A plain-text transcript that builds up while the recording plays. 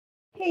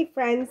Hey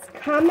friends,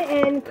 come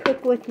and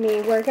cook with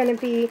me. We're going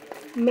to be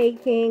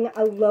making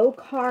a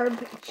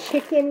low-carb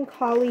chicken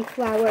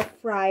cauliflower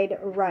fried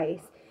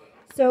rice.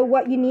 So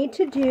what you need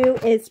to do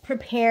is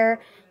prepare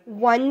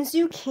one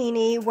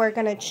zucchini. We're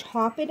going to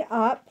chop it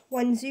up,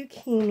 one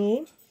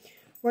zucchini.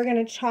 We're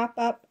going to chop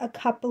up a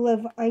couple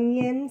of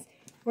onions.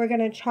 We're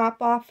going to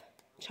chop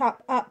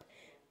up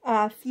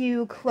a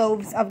few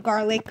cloves of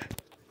garlic.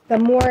 The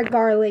more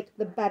garlic,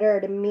 the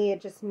better. To me,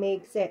 it just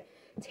makes it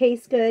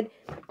taste good.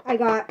 I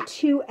got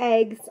 2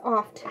 eggs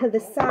off to the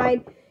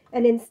side,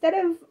 and instead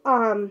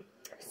of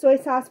soy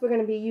sauce, we're going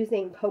to be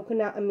using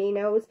coconut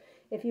aminos.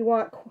 If you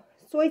want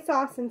soy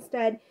sauce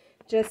instead,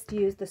 just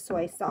use the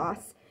soy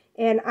sauce.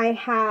 And I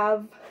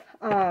have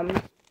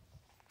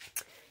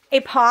a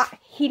pot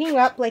heating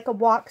up, like a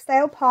wok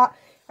style pot.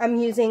 I'm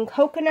using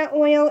coconut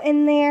oil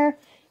in there,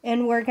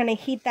 and we're going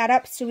to heat that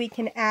up so we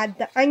can add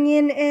the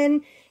onion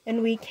in,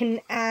 and we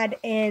can add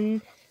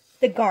in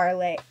the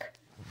garlic.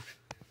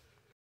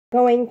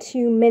 Going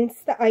to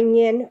mince the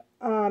onion,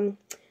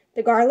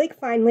 the garlic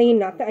finely,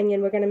 not the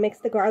onion. We're going to mix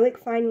the garlic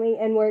finely,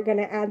 and we're going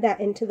to add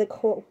that into the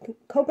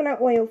coconut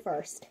oil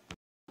first.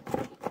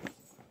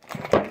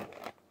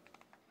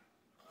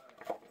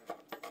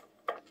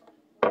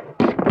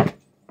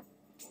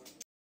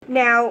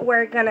 Now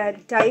we're going to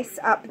dice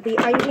up the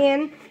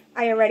onion.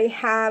 I already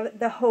have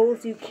the whole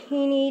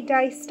zucchini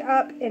diced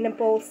up in a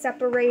bowl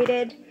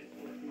separated.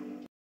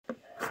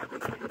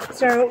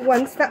 So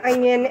once the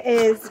onion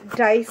is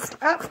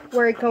diced up,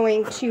 we're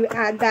going to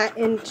add that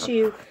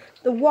into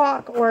the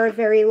wok or a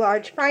very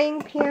large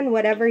frying pan,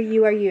 whatever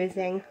you are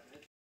using.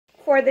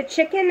 For the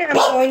chicken, I'm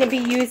going to be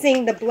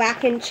using the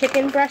blackened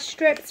chicken breast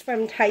strips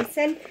from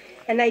Tyson,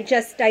 and I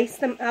just dice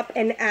them up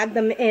and add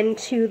them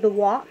into the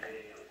wok.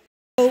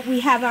 So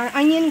we have our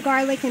onion,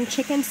 garlic, and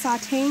chicken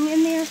sauteing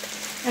in there,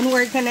 and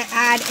we're going to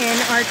add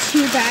in our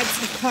 2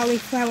 bags of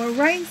cauliflower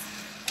rice,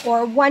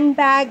 or 1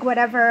 bag,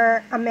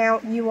 whatever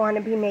amount you want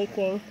to be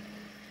making.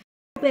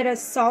 A bit of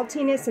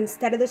saltiness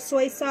instead of the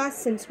soy sauce.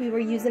 Since we were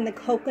using the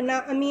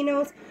coconut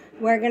aminos,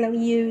 we're going to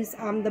use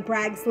the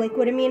Bragg's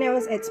liquid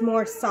aminos. It's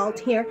more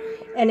saltier,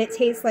 and it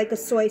tastes like a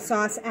soy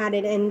sauce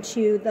added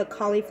into the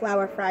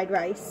cauliflower fried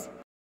rice.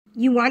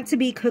 You want to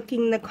be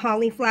cooking the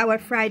cauliflower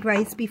fried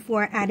rice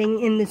before adding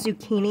in the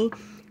zucchini.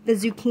 The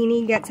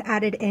zucchini gets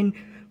added in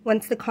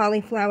once the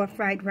cauliflower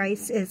fried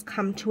rice is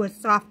come to a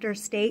softer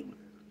state.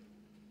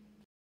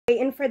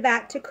 Waiting for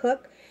that to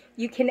cook,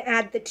 you can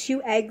add the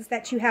 2 eggs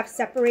that you have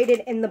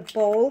separated in the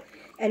bowl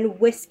and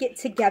whisk it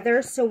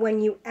together, so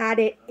when you add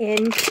it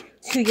in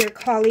to your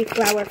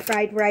cauliflower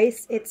fried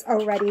rice, it's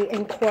already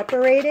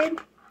incorporated.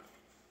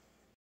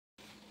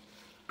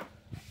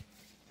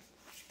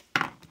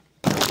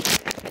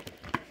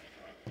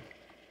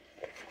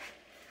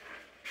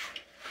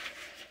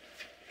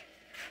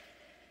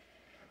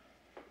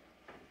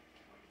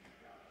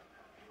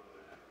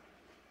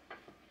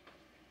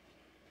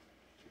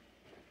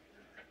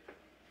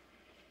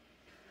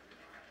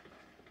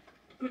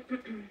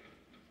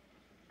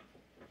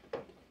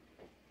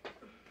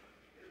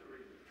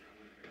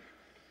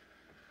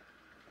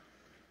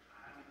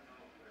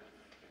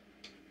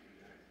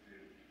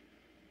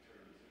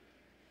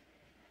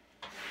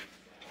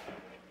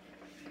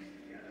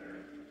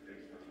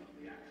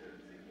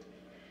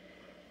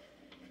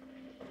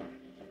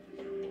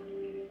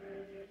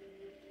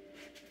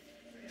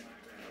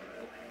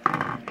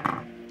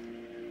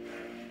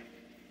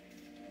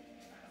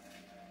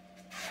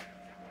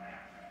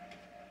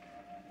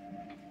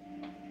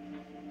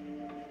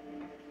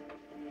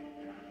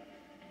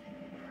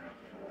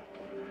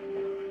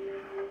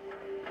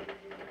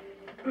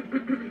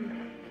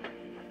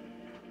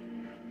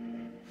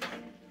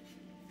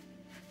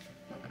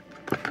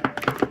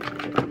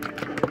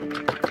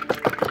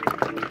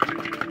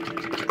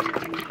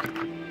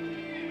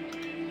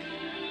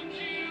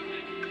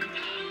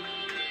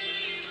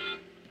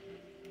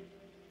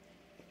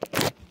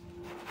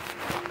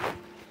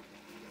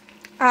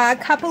 A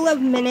couple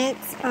of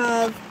minutes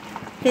of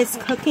this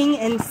cooking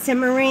and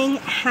simmering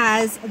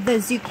has the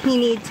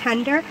zucchini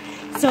tender.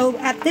 So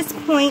at this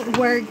point,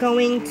 we're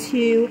going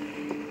to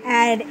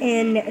add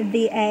in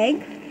the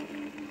egg,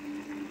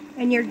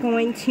 and you're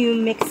going to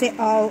mix it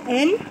all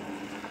in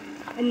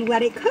and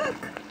let it cook.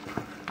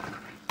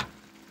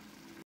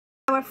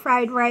 Our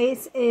fried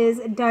rice is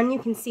done. You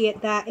can see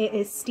it that it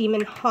is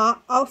steaming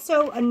hot.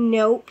 Also, a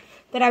note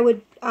that I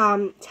would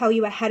tell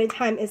you ahead of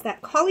time is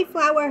that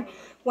cauliflower,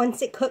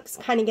 once it cooks,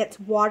 kind of gets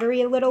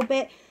watery a little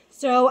bit.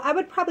 So I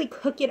would probably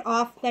cook it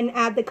off, then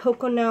add the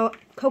coconut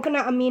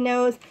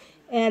aminos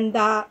and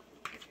the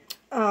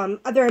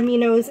other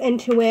aminos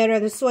into it, or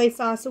the soy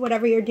sauce, or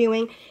whatever you're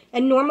doing.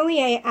 And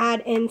normally I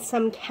add in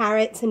some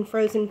carrots and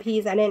frozen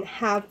peas. I didn't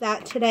have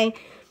that today.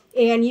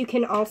 And you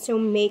can also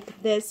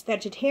make this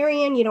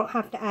vegetarian. You don't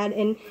have to add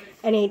in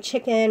any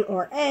chicken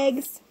or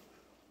eggs.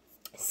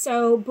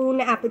 So bon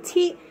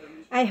appetit.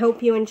 I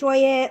hope you enjoy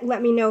it.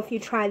 Let me know if you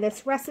try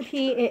this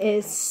recipe. It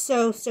is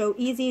so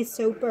easy,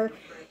 super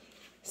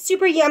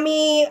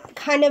yummy,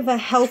 kind of a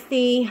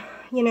healthy,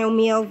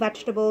 meal,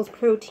 vegetables,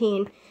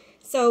 protein.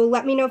 So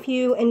let me know if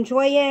you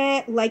enjoy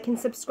it. Like and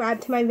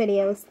subscribe to my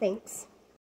videos. Thanks.